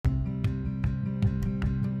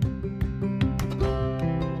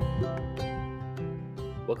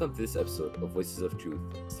Welcome to this episode of Voices of Truth,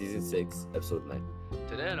 Season 6, Episode 9.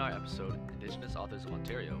 Today on our episode, Indigenous Authors of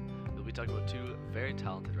Ontario, we'll be talking about two very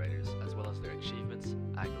talented writers, as well as their achievements,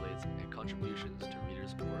 accolades, and contributions to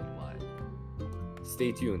readers worldwide.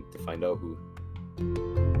 Stay tuned to find out who.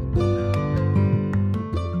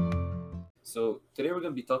 So, today we're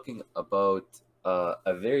going to be talking about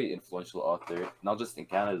a very influential author, not just in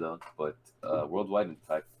Canada, but worldwide, in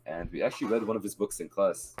fact. And we actually read one of his books in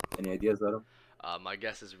class. Any ideas, Adam? My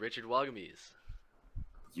guess is Richard Wagamese.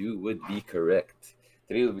 You would be correct.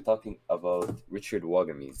 Today we'll be talking about Richard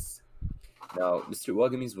Wagamese. Now, Mr.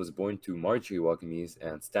 Wagamese was born to Marjorie Wagamese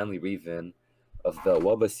and Stanley Raven of the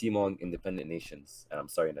Wabaseemoong Independent Nations. And I'm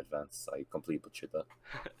sorry in advance, I completely butchered that.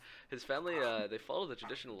 His family, they follow the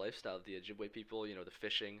traditional lifestyle of the Ojibwe people, the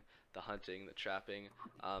fishing, the hunting, the trapping,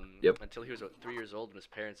 until he was about 3 years old when his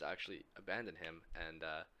parents actually abandoned him and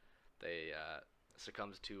they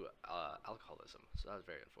succumbed to alcoholism. So that was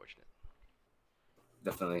very unfortunate.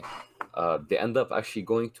 Definitely. They end up actually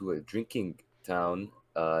going to a drinking town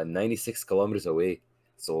 96 kilometers away.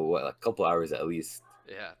 So a couple hours at least.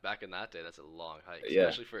 Yeah, back in that day, that's a long hike, Yeah.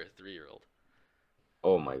 especially for a 3-year-old.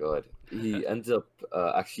 Oh my God. He ends up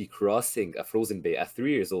actually crossing a frozen bay at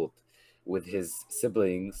 3 years old with his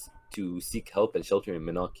siblings to seek help and shelter in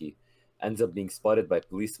Menaki. Ends up being spotted by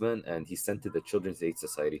policemen and he's sent to the Children's Aid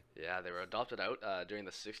Society. Yeah, they were adopted out during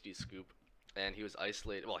the 60s scoop, and he was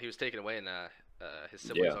isolated. Well, he was taken away and his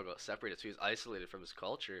siblings all got separated, so he was isolated from his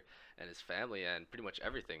culture and his family and pretty much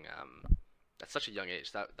everything at such a young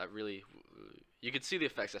age. That really, you could see the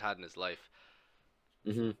effects it had in his life.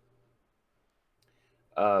 Mm-hmm.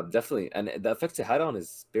 Definitely. And the effects it had on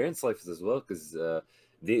his parents' lives as well, because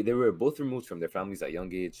they were both removed from their families at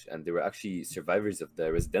young age, and they were actually survivors of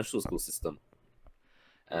the residential school system.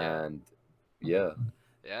 Yeah. And yeah,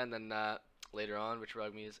 Yeah, and then later on, Richard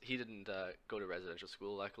Wagamese, he didn't go to residential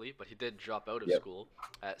school, luckily, but he did drop out of Yep. school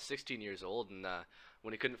at 16 years old, and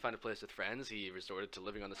when he couldn't find a place with friends, he resorted to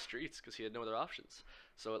living on the streets because he had no other options.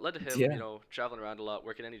 So it led to him, yeah, traveling around a lot,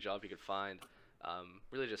 working any job he could find.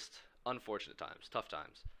 Really just unfortunate times, tough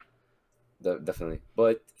times. definitely.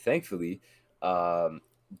 But thankfully, um,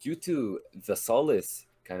 due to the solace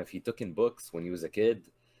kind of he took in books when he was a kid,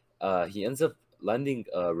 he ends up landing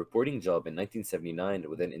a reporting job in 1979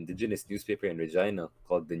 with an indigenous newspaper in Regina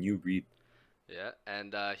called The New Breed. Yeah,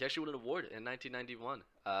 and he actually won an award in 1991,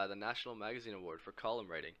 the National Magazine Award for column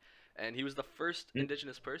writing, and he was the first Mm.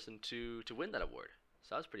 Indigenous person to win that award.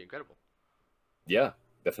 So that was pretty incredible. Yeah,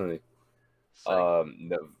 definitely.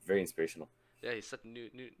 Setting, Very inspirational. yeah, he set new,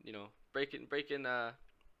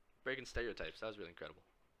 breaking stereotypes. That was really incredible.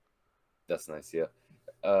 That's nice, yeah.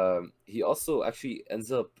 He also actually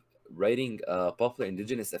ends up writing a popular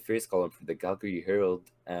Indigenous affairs column for the Calgary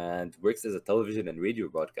Herald and works as a television and radio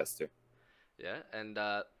broadcaster. Yeah, and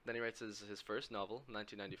then he writes his first novel,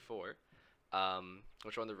 1994,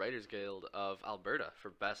 which won the Writers Guild of Alberta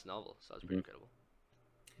for best novel. So that was pretty Mhm. incredible.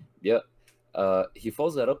 Yeah. He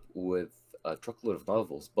follows that up with a truckload of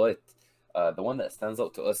novels, but the one that stands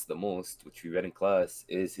out to us the most, which we read in class,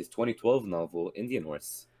 is his 2012 novel, Indian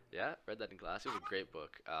Horse. Yeah, read that in class. It was a great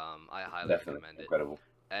book. I highly Definitely recommend it. incredible.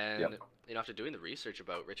 And Yep. After doing the research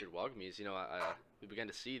about Richard Wagamese, we began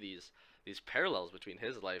to see these parallels between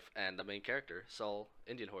his life and the main character, Saul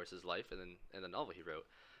Indian Horse's life, and then in the novel he wrote.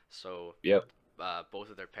 So Yep. both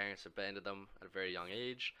of their parents abandoned them at a very young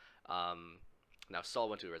age. Now Saul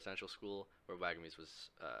went to a residential school where Wagamese was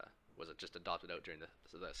just adopted out during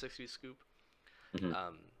the 60s scoop.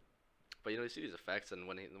 Mhm. But you see these effects, and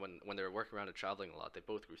when they were working around and traveling a lot, they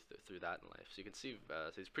both grew through that in life. So you can see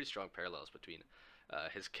these pretty strong parallels between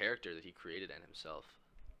his character that he created and himself.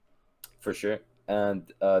 For sure.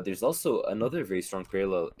 And there's also another very strong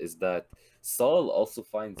parallel is that Saul also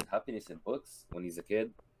finds happiness in books when he's a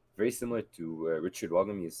kid, very similar to Richard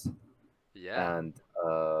Wagamese. Yeah, And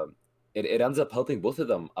it ends up helping both of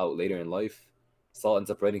them out later in life. Saul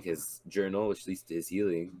ends up writing his journal, which leads to his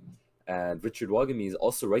healing. And Richard Wagamese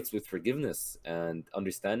also writes with forgiveness and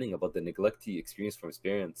understanding about the neglect he experienced from his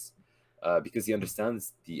parents, because he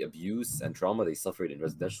understands the abuse and trauma they suffered in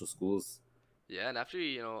residential schools. yeah, and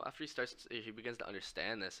he begins to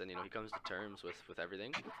understand this, and he comes to terms with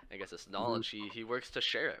everything, and gets this Mhm. knowledge. He works to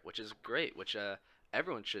share it, which is great, which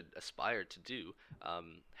everyone should aspire to do.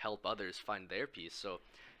 Help others find their peace. So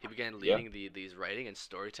he began Yeah. leading these writing and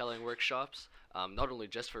storytelling workshops, not only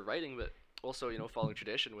just for writing, but also following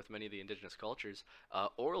tradition with many of the indigenous cultures,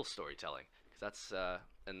 oral storytelling, because that's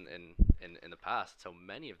in the past, so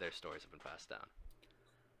many of their stories have been passed down.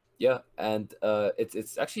 Yeah, and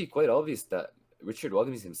it's actually quite obvious that Richard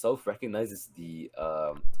Wagamese himself recognizes the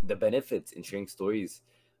benefits in sharing stories,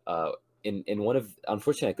 uh, in one of,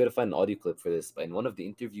 unfortunately I couldn't find an audio clip for this, but in one of the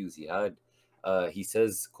interviews he had, he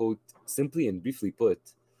says, quote, simply and briefly put,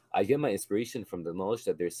 I get my inspiration from the knowledge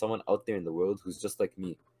that there's someone out there in the world who's just like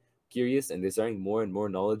me, curious and desiring more and more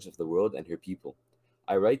knowledge of the world and her people.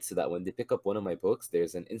 I write so that when they pick up one of my books,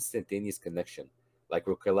 there's an instantaneous connection, like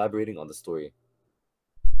we're collaborating on the story.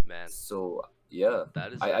 Man, So yeah,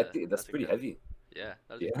 that is I think that's that's pretty incredible. heavy. Yeah,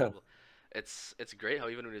 that is Yeah, incredible. It's great how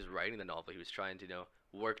even when he was writing the novel, he was trying to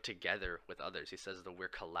work together with others. He says that we're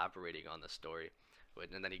collaborating on the story,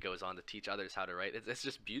 and then he goes on to teach others how to write. It's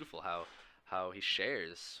just beautiful how he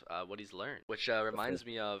shares what he's learned, which definitely. reminds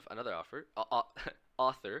me of another author,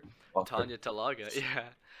 Author. Tanya Talaga, yeah,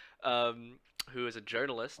 um, who is a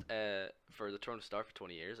journalist for the Toronto Star for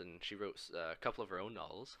 20 years, and she wrote a couple of her own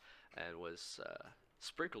novels and was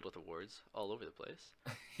sprinkled with awards all over the place.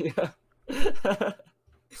 Yeah.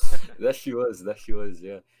 That she was. That she was.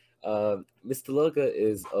 Yeah. Miss Talaga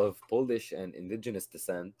is of Polish and Indigenous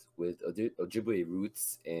descent with Ojibwe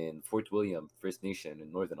roots in Fort William First Nation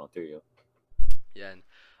in Northern Ontario. Yeah,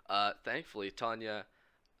 and thankfully, Tanya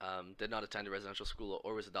did not attend a residential school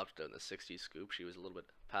or was adopted in the 60s scoop. She was a little bit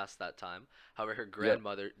past that time. However, her Yep.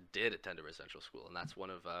 grandmother did attend a residential school, and that's one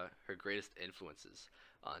of her greatest influences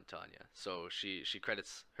on Tanya. So she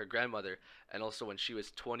credits her grandmother, and also when she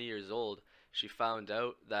was 20 years old, she found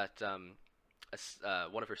out that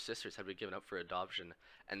one of her sisters had been given up for adoption,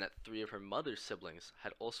 and that three of her mother's siblings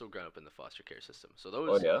had also grown up in the foster care system. So Oh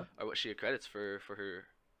those yeah. are what she credits for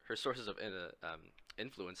her sources of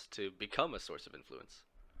influence to become a source of influence.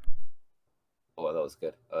 Oh, that was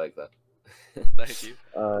good. I like that. Thank you.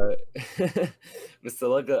 uh, Miss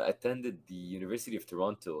Talaga attended the University of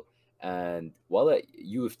Toronto, and while at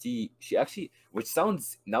U of T, she actually, which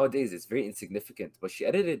sounds nowadays is very insignificant, but she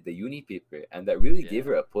edited the uni paper, and that really Yeah, gave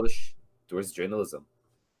her a push towards journalism.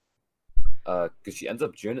 Because she ends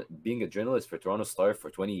up being a journalist for Toronto Star for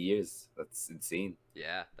 20 years. That's insane.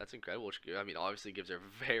 yeah, that's incredible. I mean, obviously gives her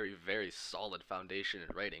a very, very solid foundation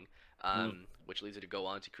in writing, Mm. which leads her to go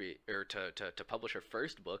on to create or to publish her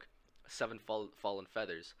first book, Fallen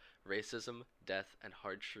Feathers: Racism, Death, and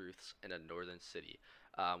Hard Truths in a Northern City,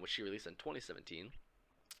 which she released in 2017.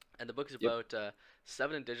 And the book is Yep. about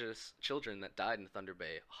seven indigenous children that died in Thunder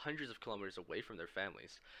Bay, hundreds of kilometers away from their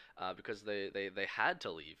families, because they had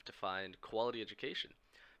to leave to find quality education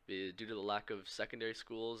due to the lack of secondary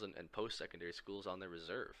schools and post secondary schools on their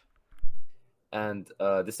reserve. And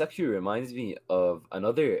this actually reminds me of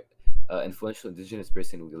another influential Indigenous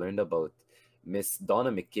person we learned about, Miss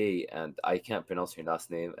Donna McKay, and I can't pronounce her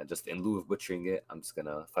last name, and just in lieu of butchering it, I'm just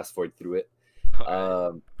gonna fast forward through it. All right.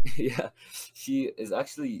 Um, yeah, she is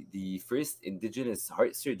actually the first Indigenous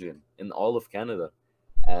heart surgeon in all of Canada,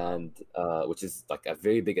 Wow. and which is like a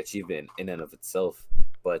very big achievement in and of itself.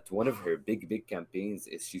 But one of her big campaigns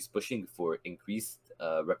is she's pushing for increased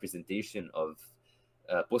representation of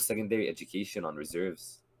post-secondary education on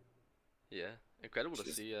reserves, Yeah. Incredible to which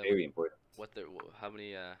is see very important. what they're how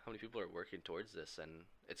many people are working towards this, and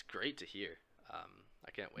it's great to hear.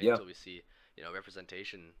 I can't wait Yeah, until we see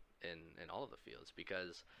representation in all of the fields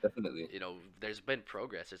because definitely. there's been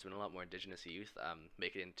progress. There's been a lot more indigenous youth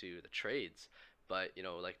make it into the trades, but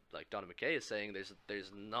like Donna McKay is saying,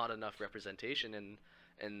 there's not enough representation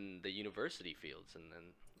in the university fields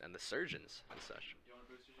and the surgeons and such.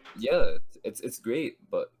 Yeah, it's great,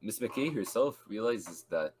 but Miss McKay herself realizes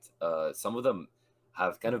that some of them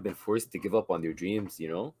have kind of been forced to give up on their dreams.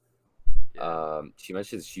 Yeah, She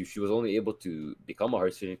mentions she was only able to become a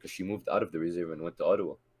heart surgeon because she moved out of the reserve and went to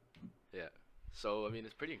Ottawa. yeah. So I mean,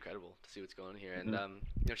 it's pretty incredible to see what's going on here, and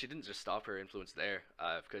Hmm. she didn't just stop her influence there,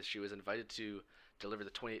 because she was invited to deliver the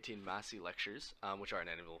 2018 Massey Lectures, which are an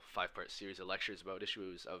annual five-part series of lectures about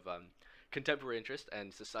issues of contemporary interest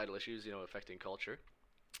and societal issues, affecting culture.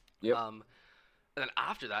 Yep. Um, and then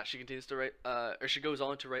after that, she continues to write, or she goes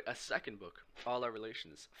on to write a second book, All Our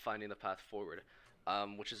Relations: Finding the Path Forward,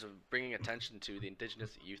 which is bringing attention to the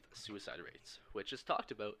Indigenous youth suicide rates, which is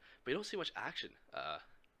talked about, but you don't see much action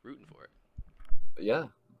rooting for it. Yeah,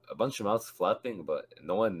 a bunch of mouths flapping, but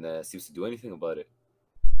no one seems to do anything about it,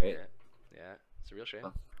 right? Yeah, yeah, it's a real shame.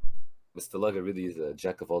 Huh. Mr. Lugger really is a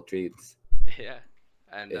jack of all trades. Yeah,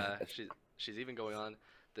 and Yeah, she's even going on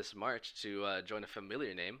this March to join a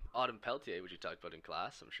familiar name, Autumn Peltier, which you talked about in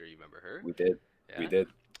class. I'm sure you remember her. we did. We Yeah, did.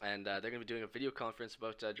 and they're going to be doing a video conference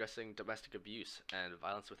about addressing domestic abuse and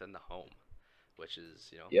violence within the home, which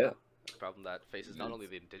is Yeah. a problem that faces not only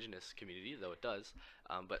the indigenous community, though it does,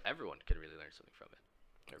 but everyone can really learn something from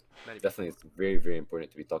it, or many people. Definitely, it's very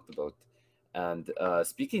important to be talked about. And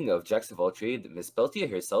speaking of jacks of all trade, Miss Peltier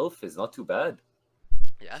herself is not too bad.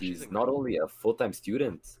 Yeah, she's She's not incredible. only a full-time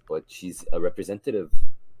student, but she's a representative.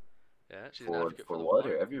 Yeah, she's an for advocate for for the water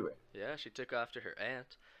water. everywhere. Yeah, she took after her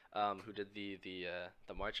aunt, who did the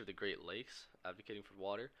March of the Great Lakes, advocating for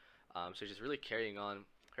water. So she's really carrying on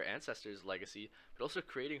her ancestors' legacy, but also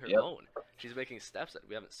creating her Yep. own. She's making steps that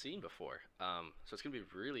we haven't seen before. So it's gonna be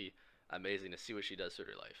really amazing to see what she does through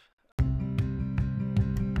her life.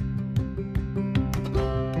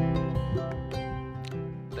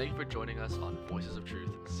 Thank you for joining us on Voices of Truth,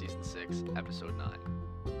 Season 6, Episode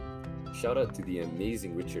 9. Shout out to the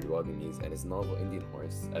amazing Richard Wagamese and his novel Indian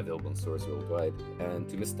Horse, available in stores worldwide, and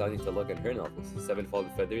to Miss Tanya Talug and her novels, Seven Fallen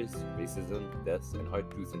Feathers, Racism, Deaths, and Hard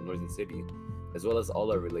Truths in Northern City, as well as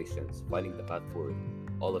All Our Relations, Finding the Path Forward,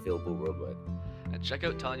 all available worldwide. And check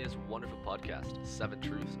out Tanya's wonderful podcast, Seven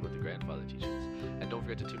Truths, with the Grandfather Teachings. And don't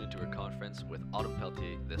forget to tune into her conference with Autumn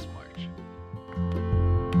Peltier this March.